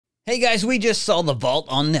Hey guys, we just saw The Vault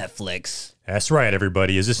on Netflix. That's right,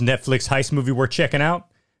 everybody. Is this Netflix heist movie worth checking out?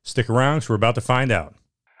 Stick around, because we're about to find out.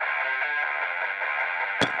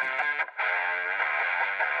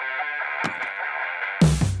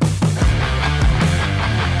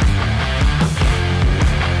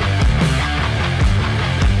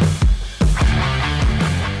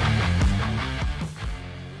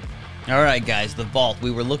 All right, guys, The Vault.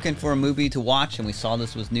 We were looking for a movie to watch, and we saw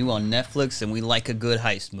this was new on Netflix, and we like a good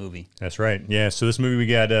heist movie. That's right. Yeah, so this movie we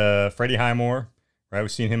got Freddie Highmore, right?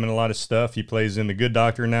 We've seen him in a lot of stuff. He plays in The Good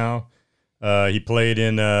Doctor now. He played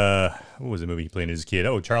in, what was the movie he played as a kid?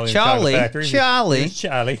 Oh, Charlie and the Chocolate Factory.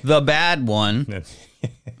 Charlie. The bad one.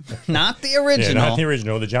 Not the original. Yeah, not the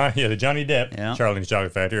original. The Johnny Depp. Yeah. Charlie and the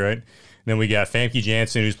Chocolate Factory, right? Then we got Famke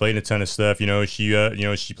Janssen, who's played in a ton of stuff.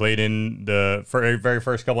 She played in the very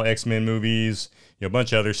first couple of X-Men movies, a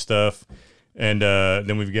bunch of other stuff. And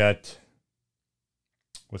then we've got,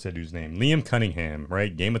 what's that dude's name? Liam Cunningham,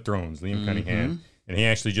 right? Game of Thrones, Liam Cunningham. And he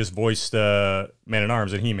actually just voiced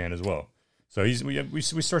Man-at-Arms and He-Man as well. So we're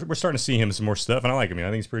starting to see him in some more stuff, and I like him. I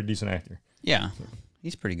think he's a pretty decent actor. Yeah,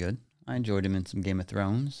 he's pretty good. I enjoyed him in some Game of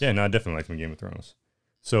Thrones. Yeah, no, I definitely liked him in Game of Thrones.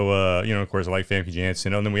 So, of course, I like Famke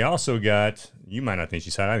Janssen. And then we also got, you might not think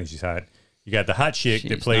she's hot. I think she's hot. You got the hot chick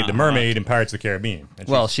that played the mermaid in Pirates of the Caribbean.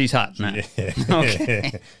 She's hot now.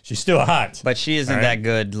 Okay. She's still hot. But she isn't that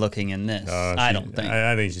good looking in this, I don't think.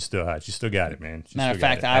 I think she's still hot. She's still got it, man. Matter of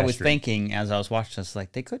fact, I was thinking as I was watching this,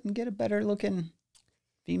 like, they couldn't get a better looking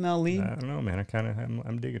female lead. I don't know, man.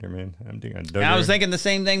 I'm digging her, man. I'm digging her. I was thinking the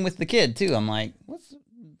same thing with the kid, too. I'm like,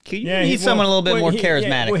 you need someone a little bit more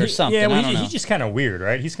charismatic or something. Yeah, well, he's just kind of weird,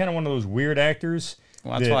 right? He's kind of one of those weird actors.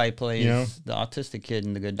 Well, that's why he plays the autistic kid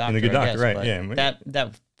in The Good Doctor. In The Good Doctor, right? Yeah,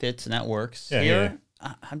 that fits and that works. Yeah, here,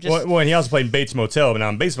 I'm just. Well, he also played in Bates Motel, but now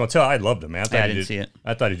in Bates Motel, I loved him, man. I didn't see it.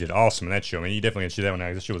 I thought he did awesome in that show. I mean, you definitely didn't see that one.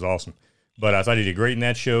 That show was awesome, but I thought he did great in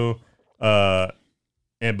that show. But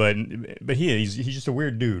he's just a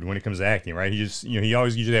weird dude when it comes to acting, right? He just he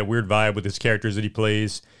always gives you that weird vibe with his characters that he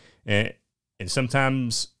plays, and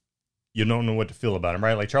sometimes you don't know what to feel about him,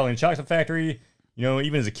 right? Like Charlie and the Chocolate Factory,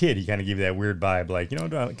 even as a kid, he kind of gave you that weird vibe, like, do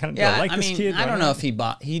I like this kid? I don't know if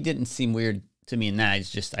he didn't seem weird to me in that. It's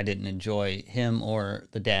just I didn't enjoy him or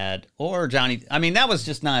the dad or Johnny. I mean, that was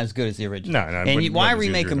just not as good as the original. No. And why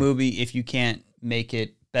remake a movie if you can't make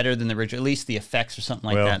it better than the original? At least the effects or something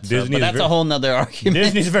like that. But that's a whole nother argument.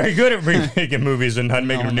 Disney's very good at remaking movies and not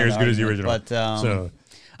making them near as good as the original. But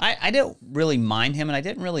I didn't really mind him, and I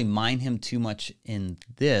didn't really mind him too much in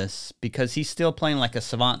this because he's still playing like a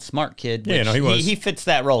savant, smart kid. He fits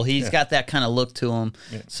that role. He's got that kind of look to him,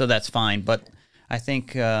 so that's fine. But I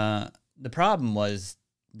think the problem was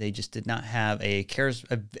they just did not have a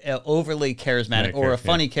overly charismatic or a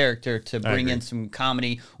funny character to bring in some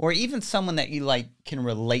comedy, or even someone that you can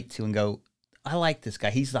relate to and go, I like this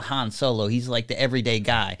guy. He's the Han Solo. He's like the everyday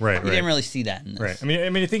guy. Right. You didn't really see that in this. Right. I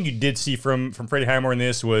mean, the thing you did see from Freddie Highmore in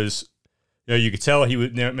this was, you could tell he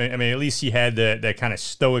would. At least he had that kind of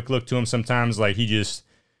stoic look to him. Sometimes, like he just,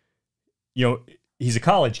 he's a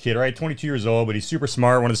college kid, right? 22 years old, but he's super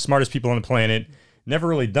smart. One of the smartest people on the planet. Never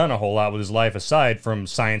really done a whole lot with his life aside from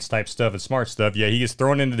science type stuff and smart stuff. Yeah, he gets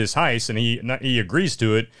thrown into this heist and he agrees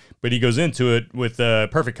to it, but he goes into it with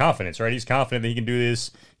perfect confidence, right? He's confident that he can do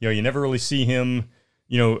this. You never really see him,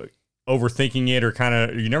 overthinking it or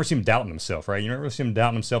you never see him doubting himself, right? You never really see him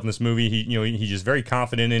doubting himself in this movie. He's just very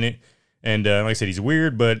confident in it. And like I said, he's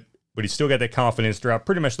weird, but he's still got that confidence throughout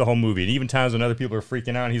pretty much the whole movie. And even times when other people are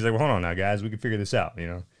freaking out, he's like, well, hold on now, guys, we can figure this out,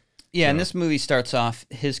 Yeah, and this movie starts off,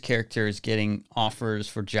 his character is getting offers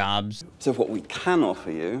for jobs. So what we can offer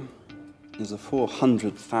you is a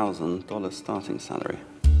 $400,000 starting salary.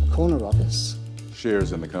 Corner office.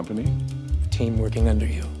 Shares in the company. Team working under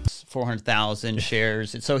you. 400,000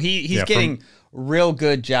 shares. So he's getting real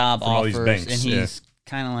good job offers, banks, and he's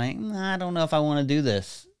kind of like, I don't know if I want to do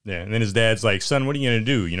this. Yeah, and then his dad's like, son, what are you going to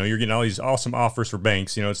do? You're getting all these awesome offers for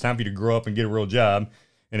banks. It's time for you to grow up and get a real job.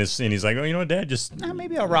 And he's like, oh, you know what, Dad, just...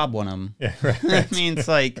 maybe I'll rob one of them. Yeah, right. I mean, it's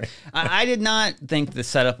like, I did not think the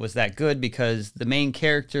setup was that good because the main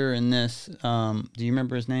character in this, do you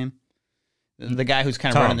remember his name? The guy who's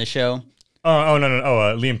kind of running the show? No.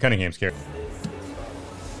 Liam Cunningham's character.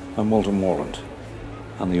 I'm Walter Morland.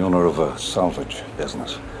 I'm the owner of a salvage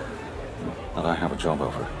business. And I have a job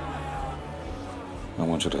offer. I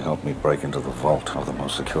want you to help me break into the vault of the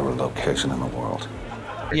most secure location in the world.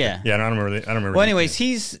 Yeah. Yeah, I don't remember. Well, anyways,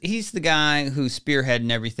 he's the guy who's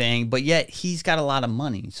spearheading everything, but yet he's got a lot of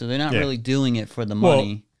money, so they're not really doing it for the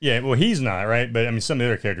money. Well, he's not, right? But I mean, some of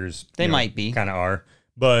the other characters they might be kind of are,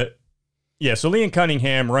 but Yeah, so Liam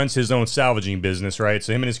Cunningham runs his own salvaging business, right?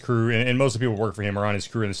 So him and his crew, and most of the people who work for him are on his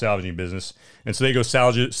crew in the salvaging business. And so they go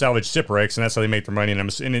salvage shipwrecks, and that's how they make their money. And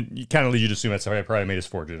it kind of leads you to assume that's how he probably made his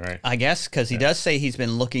fortune, right? I guess, because he does say he's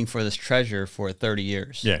been looking for this treasure for 30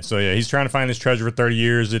 years. Yeah, so yeah, he's trying to find this treasure for 30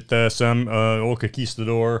 years at some old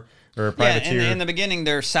conquistador or a privateer. Yeah, and in the beginning,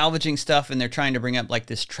 they're salvaging stuff, and they're trying to bring up, like,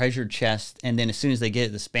 this treasure chest. And then as soon as they get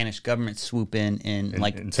it, the Spanish government swoop in and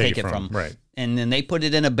take it from them. Right. And then they put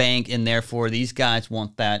it in a bank, and therefore these guys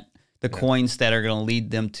want the coins that are going to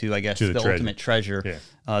lead them to, I guess, the ultimate treasure.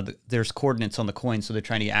 Yeah. There's coordinates on the coins, so they're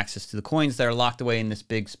trying to get access to the coins that are locked away in this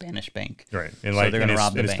big Spanish bank. Right, and so they're going to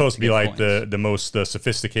rob the bank. It's supposed to be like the most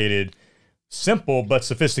sophisticated, simple but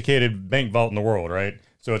sophisticated bank vault in the world, right?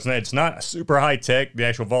 So it's not super high tech. The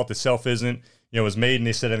actual vault itself isn't. It was made, and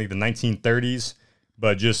they said I think the 1930s,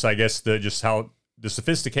 but just I guess how the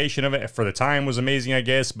sophistication of it for the time was amazing, I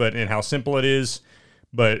guess, and how simple it is.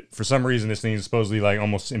 But for some reason, this thing is supposedly like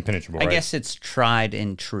almost impenetrable. I guess it's tried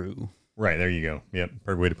and true. Right, there you go. Yep,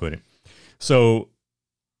 perfect way to put it. So,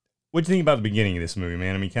 what do you think about the beginning of this movie,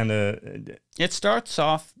 man? I mean, kind of. It starts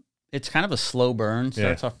off. It's kind of a slow burn.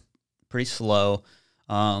 Starts off pretty slow,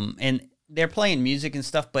 and they're playing music and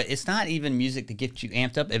stuff, but it's not even music to get you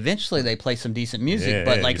amped up. Eventually, they play some decent music,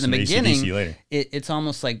 but like in the beginning, it's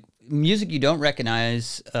almost like music you don't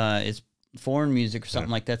recognize. It's foreign music or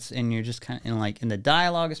something like that, and you're just kind of and the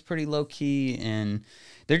dialogue is pretty low key, and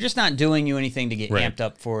they're just not doing you anything to get amped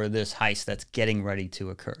up for this heist that's getting ready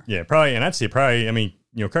to occur. Yeah, probably, and I'd say I mean,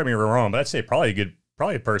 correct me if I'm wrong, but I'd say probably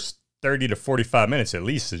the first 30 to 45 minutes at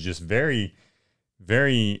least is just very,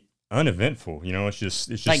 very uneventful. It's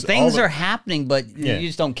just like things are happening, but you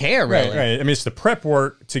just don't care really. Right. I mean, it's the prep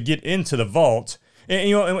work to get into the vault.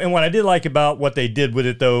 And, and what I did like about what they did with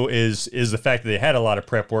it, though, is the fact that they had a lot of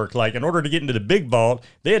prep work. Like, in order to get into the big vault,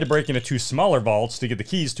 they had to break into 2 smaller vaults to get the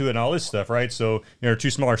keys to it and all this stuff, right? So, 2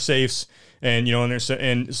 smaller safes, and,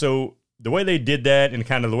 and so the way they did that and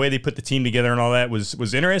kind of the way they put the team together and all that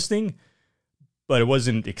was interesting, but it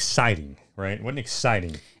wasn't exciting, right? It wasn't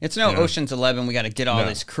exciting. It's no Ocean's 11. We got to get all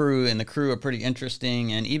this crew, and the crew are pretty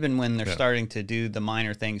interesting. And even when they're starting to do the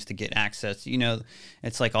minor things to get access,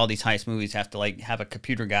 it's like all these heist movies have to have a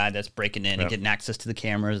computer guy that's breaking in and getting access to the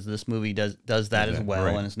cameras. This movie does that as well,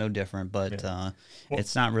 and it's no different. But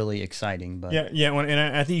it's not really exciting. But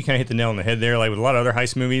and I think you kind of hit the nail on the head there. Like with a lot of other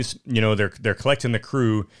heist movies, they're collecting the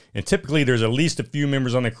crew, and typically there's at least a few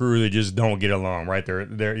members on the crew that just don't get along, right?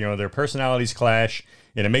 Their personalities clash,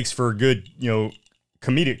 and it makes for a good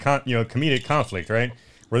comedic conflict, right?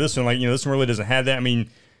 Where this one, this one really doesn't have that. I mean,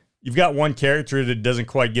 you've got one character that doesn't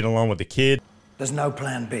quite get along with the kid. There's no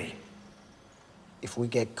plan B. If we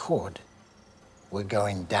get caught, we're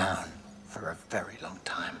going down for a very long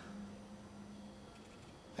time.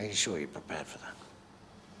 Are you sure you're prepared for that?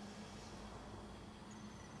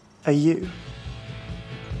 Are you?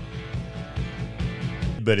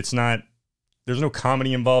 But it's not. There's no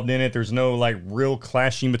comedy involved in it. There's no real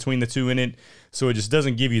clashing between the two in it. So it just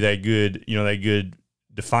doesn't give you that good, that good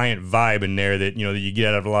defiant vibe in there that, that you get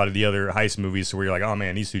out of a lot of the other heist movies. So where you're like, oh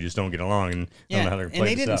man, these two just don't get along, and I don't know how they're playing.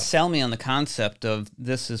 And they didn't sell me on the concept of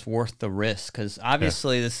this is worth the risk, because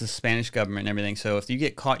obviously this is Spanish government and everything. So if you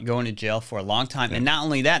get caught, you're going to jail for a long time. And not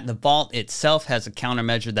only that, the vault itself has a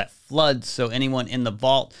countermeasure that floods. So anyone in the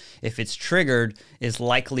vault, if it's triggered, is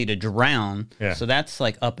likely to drown. So that's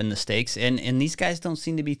up in the stakes. And these guys don't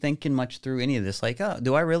seem to be thinking much through any of this. Like, oh,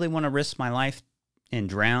 do I really want to risk my life and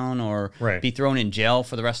drown or be thrown in jail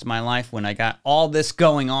for the rest of my life when I got all this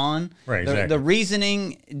going on? The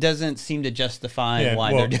reasoning doesn't seem to justify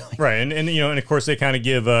why they're doing it. And of course they kind of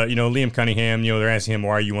give Liam Cunningham, they're asking him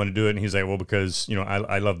why you want to do it, and he's like, well, because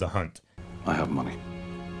I love the hunt. I have money.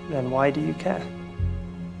 Then why do you care?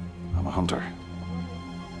 I'm a hunter.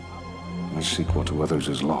 I seek what to others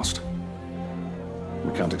is lost.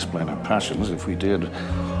 We can't explain our passions. If we did,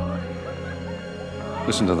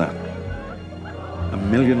 listen to that. 1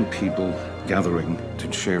 million people gathering to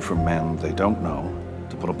cheer for men they don't know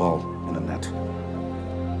to put a ball in a net.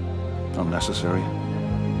 Unnecessary,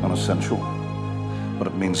 unessential, but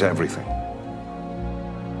it means everything.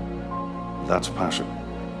 That's passion.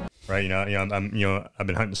 Right, I've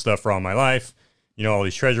been hunting stuff for all my life, all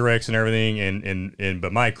these treasure wrecks and everything,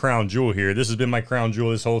 but my crown jewel here, this has been my crown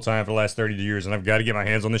jewel this whole time for the last 30 years, and I've got to get my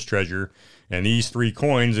hands on this treasure. And these 3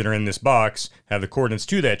 coins that are in this box have the coordinates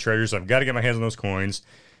to that treasure, so I've got to get my hands on those coins.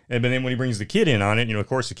 And then when he brings the kid in on it, of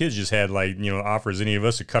course the kid's just had offers any of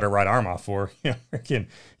us to cut our right arm off for, making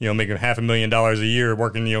 $500,000 a year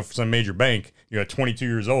working, for some major bank, at 22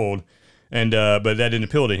 years old. And but that didn't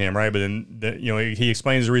appeal to him, right? But then he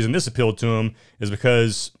explains the reason this appealed to him is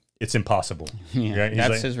because it's impossible. Yeah, right?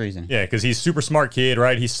 That's his reason. Yeah, because he's super smart kid,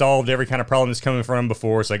 right? He solved every kind of problem that's coming from him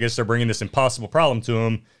before, so I guess they're bringing this impossible problem to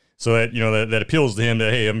him, so that, you know, that appeals to him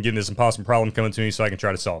that, hey, I'm getting this impossible problem coming to me so I can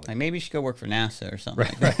try to solve it. Like maybe you should go work for NASA or something.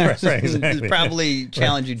 Right, right, exactly. Probably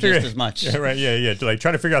challenge you just as much. Yeah, right, yeah. Like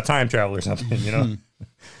trying to figure out time travel or something, you know?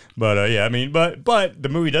 But yeah, I mean, but the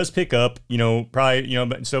movie does pick up, you know, probably, you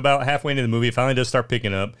know, so about halfway into the movie, it finally does start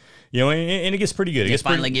picking up, you know, and it gets pretty good. It gets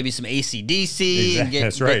finally give you some AC/DC and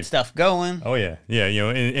get stuff going. Oh yeah, yeah, you know,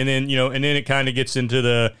 and then you know, and then it kind of gets into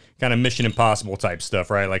the kind of Mission Impossible type stuff,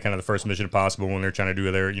 right? Like kind of the first Mission Impossible when they're trying to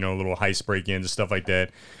do their, you know, little heist break-ins and stuff like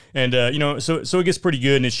that. And you know, so it gets pretty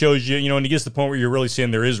good, and it shows you, you know, and it gets to the point where you're really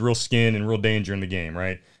seeing there is real skin and real danger in the game,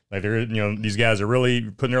 right? Like they're, you know, these guys are really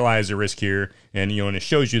putting their lives at risk here, and you know, and it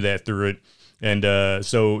shows you that through it. And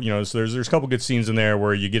so you know, so there's a couple good scenes in there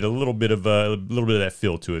where you get a little bit of that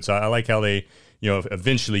feel to it. So I like how they, you know,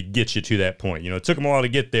 eventually get you to that point. You know, it took them a while to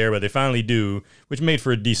get there, but they finally do, which made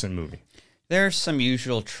for a decent movie. There's some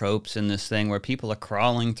usual tropes in this thing where people are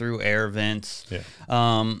crawling through air vents.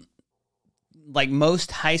 Yeah. Like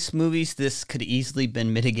most heist movies, this could easily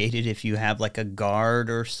been mitigated if you have like a guard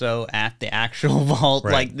or so at the actual vault.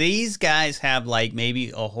 Right. Like these guys have like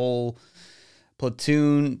maybe a whole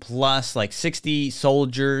platoon plus like 60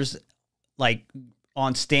 soldiers like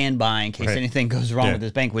on standby in case anything goes wrong with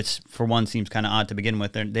this bank, which for one seems kind of odd to begin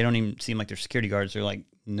with. They don't even seem like they're security guards. They're like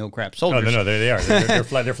no crap soldiers. Oh, no, they are. They're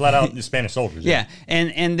flat out Spanish soldiers. Yeah,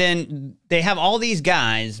 and then they have all these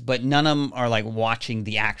guys, but none of them are like watching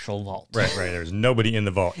the actual vault. Right. There's nobody in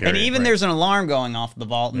the vault area. And even there's an alarm going off the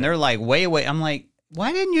vault, and they're like way away. I'm like,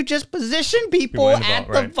 why didn't you just position people at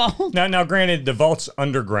the vault? Now, granted, the vault's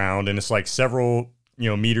underground, and it's like several, you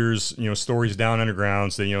know, meters, you know, stories down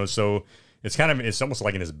underground. So, you know, so it's almost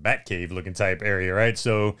like in this bat cave looking type area, right?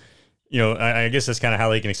 So, you know, I guess that's kind of how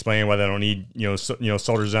they can explain why they don't need, you know,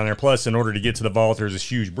 soldiers down there. Plus, in order to get to the vault, there's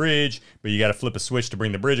this huge bridge, but you got to flip a switch to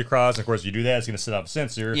bring the bridge across. And of course, you do that, it's going to set off a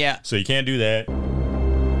sensor. Yeah. So you can't do that.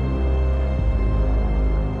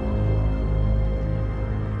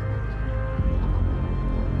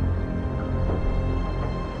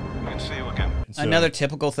 So, another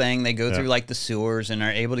typical thing, they go through like the sewers and are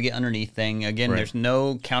able to get underneath thing. Again, there's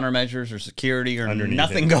no countermeasures or security or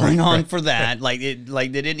nothing going on for that. Like they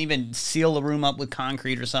didn't even seal the room up with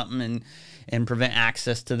concrete or something and prevent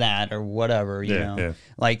access to that or whatever, you know. Yeah.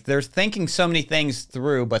 Like they're thinking so many things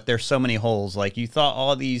through, but there's so many holes. Like you thought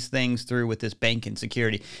all these things through with this bank and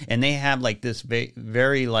security, and they have like this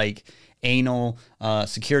very like anal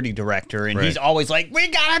security director, and he's always like, we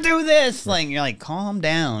gotta do this. Like you're like, calm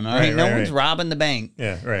down, all right? No one's robbing the bank.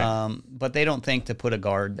 Yeah, right. But they don't think to put a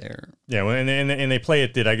guard there. Yeah, well, and they play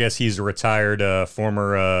it that I guess he's a retired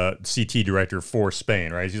former CT director for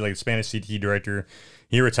Spain, right? He's like a Spanish CT director.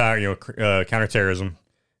 He retired, you know, counterterrorism.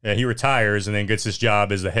 He retires and then gets this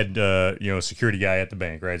job as the head, you know, security guy at the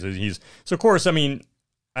bank, right? So of course, I mean,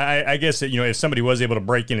 I guess that, you know, if somebody was able to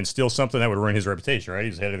break in and steal something, that would ruin his reputation, right?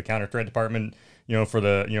 He's head of the counter threat department, you know, for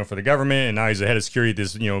the government, and now he's the head of security at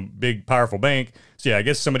this, you know, big powerful bank. So yeah, I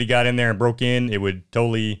guess somebody got in there and broke in, it would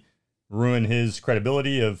totally ruin his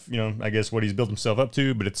credibility of, you know, I guess what he's built himself up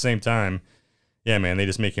to. But at the same time, yeah, man, they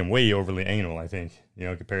just make him way overly anal, I think, you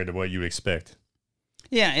know, compared to what you would expect.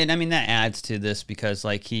 Yeah, and I mean that adds to this because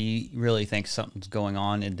like he really thinks something's going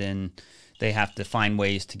on, and then they have to find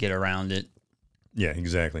ways to get around it. Yeah,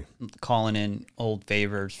 exactly. Calling in old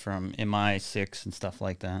favors from MI6 and stuff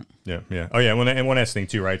like that. Yeah. Oh yeah, and one last thing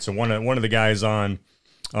too, right? So one of the guys on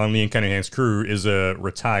Liam Cunningham's crew is a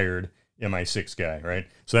retired MI6 guy, right?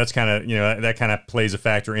 So that's kind of, you know, that kind of plays a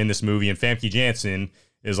factor in this movie. And Famke Janssen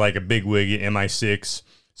is like a bigwig at MI6.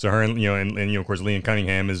 So her, you know, and you know, of course, Liam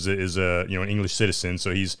Cunningham is a you know, an English citizen.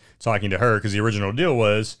 So he's talking to her because the original deal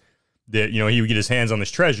was that, you know, he would get his hands on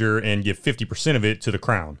this treasure and give 50% of it to the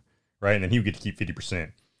crown. Right, and then he would get to keep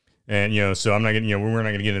 50%, and you know, so I'm not gonna, you know, we're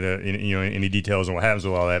not gonna get into, you know, any details on what happens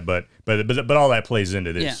with all that, but all that plays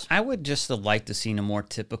into this. Yeah, I would just have liked to seen a more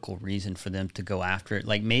typical reason for them to go after it.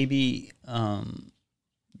 Like maybe the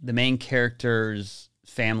main character's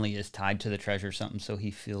family is tied to the treasure or something, so he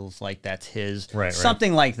feels like that's his,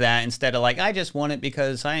 something like that. Instead of like, I just want it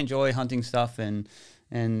because I enjoy hunting stuff and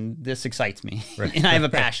this excites me, and I have a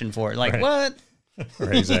passion for it. Like what?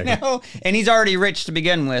 Right, exactly. You know? And he's already rich to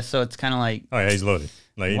begin with, so it's kind of like, oh yeah, he's loaded.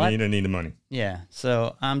 Like he don't need the money. Yeah,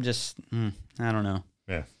 so I'm just, I don't know.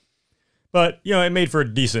 Yeah, but you know, it made for a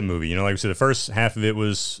decent movie. You know, like we said, the first half of it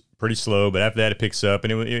was pretty slow, but after that, it picks up,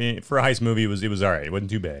 and it for a heist movie, it was all right. It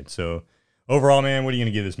wasn't too bad. So overall, man, what are you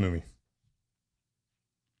gonna give this movie?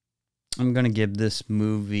 I'm gonna give this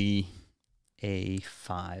movie a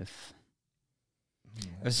 5.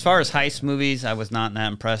 As far as heist movies, I was not that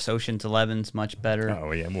impressed. Ocean's 11's much better.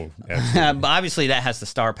 Oh yeah, well, but obviously that has the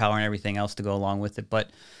star power and everything else to go along with it. But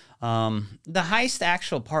the heist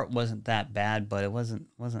actual part wasn't that bad, but it wasn't.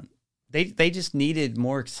 They just needed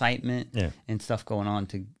more excitement and stuff going on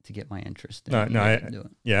to get my interest. I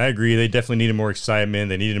agree. They definitely needed more excitement.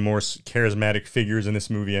 They needed more charismatic figures in this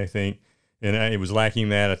movie, I think. And it was lacking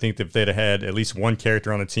that. I think that if they'd have had at least one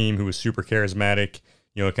character on the team who was super charismatic,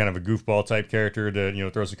 kind of a goofball type character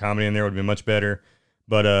to, throw some comedy in there, would have been much better.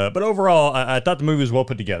 But overall, I thought the movie was well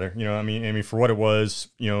put together. I mean, for what it was,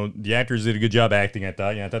 the actors did a good job acting, I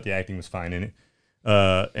thought. I thought the acting was fine in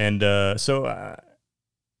it. So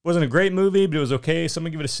wasn't a great movie, but it was okay. So I'm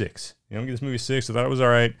going to give it a 6. I'm going to give this movie a 6. I thought it was all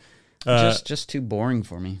right. Just too boring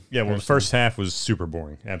for me. Yeah, well, the first half was super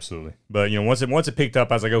boring, absolutely. But once it picked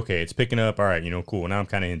up, I was like, okay, it's picking up. All right, cool. Now I'm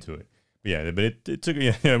kind of into it. But yeah, but it took.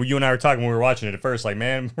 You and I were talking when we were watching it at first, like,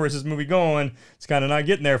 man, where's this movie going? It's kind of not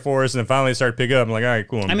getting there for us. And then finally it started to pick up. I'm like, all right,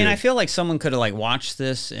 cool. I feel like someone could have watched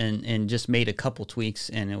this and just made a couple tweaks,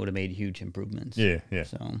 and it would have made huge improvements. Yeah.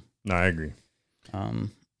 So no, I agree.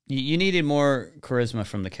 You needed more charisma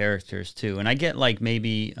from the characters too, and I get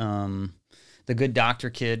maybe the good doctor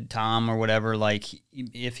kid Tom or whatever.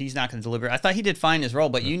 If he's not going to deliver, I thought he did fine in his role,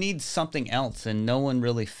 but you need something else, and no one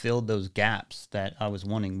really filled those gaps that I was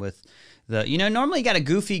wanting with the. Normally you got a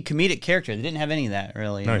goofy comedic character. They didn't have any of that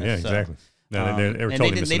really. No, yeah, exactly. No, they were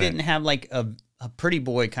totally they didn't have a pretty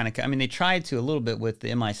boy kind of. I mean, they tried to a little bit with the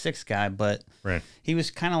MI6 guy, but he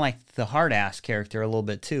was kind of like the hard ass character a little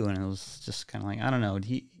bit too, and it was just kind of I don't know.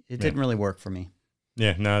 It didn't really work for me.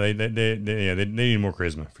 Yeah, no, they needed more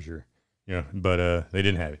charisma for sure. Yeah, but they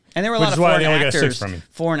didn't have it. And there were a lot of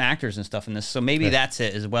foreign actors and stuff in this, so maybe that's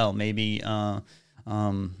it as well. Maybe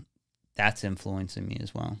that's influencing me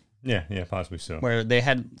as well. Yeah, possibly so. Where they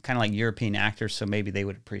had kind of European actors, so maybe they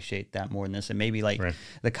would appreciate that more than this, and maybe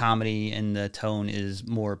the comedy and the tone is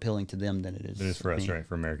more appealing to them than it is. It is for us, right?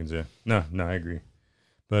 For Americans, yeah. No, I agree.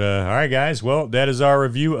 But all right, guys. Well, that is our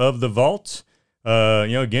review of The Vault.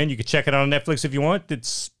 Again, you can check it out on Netflix if you want.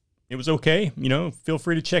 It was okay. Feel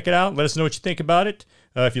free to check it out. Let us know what you think about it.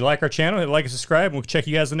 If you like our channel, hit like and subscribe, and we'll check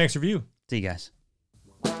you guys in the next review. See you guys.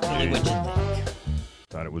 What'd you think?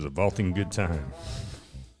 Thought it was a vaulting good time.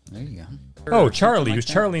 There you go. Oh, Charlie. He was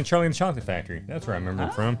Charlie in Charlie and the Chocolate Factory. That's where I remember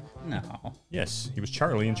him from. No. Yes, he was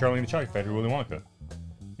Charlie in Charlie and the Chocolate Factory, Willy Wonka.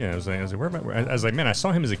 Yeah, I was like, where am I? I was like, man, I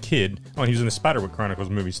saw him as a kid. Oh, and he was in the Spiderwick Chronicles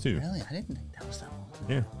movies too. Really? I didn't think that was that one.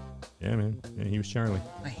 Yeah. Yeah, man. Yeah, he was Charlie.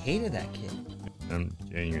 I hated that kid.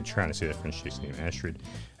 You're trying to say that French chick's name. Astrid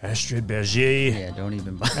Bergès. Yeah, don't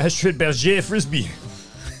even bother. Astrid Bergès-Frisbey.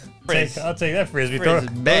 I'll take that Frisbee. Throw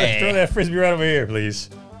that Frisbee right over here, please.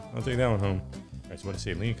 I'll take that one home. All right, so what to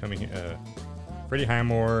say? Liam coming here. Freddie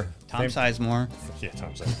Highmore. Tom Sizemore. Yeah,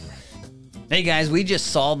 Tom Sizemore. Hey, guys, we just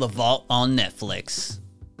saw The Vault on Netflix.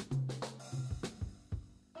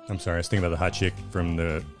 I'm sorry. I was thinking about the hot chick from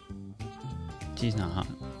the... She's not hot.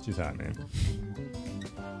 She's hot, man.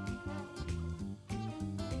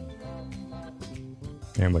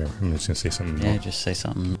 Yeah, whatever. I'm just going to say something. Yeah, just say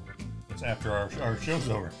something. It's after our show's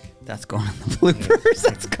over. That's going in the bloopers.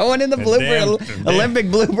 That's going in the blooper. Olympic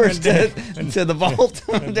bloopers to the vault.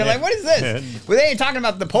 They're like, what is this? Well, they ain't talking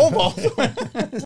about the pole vault.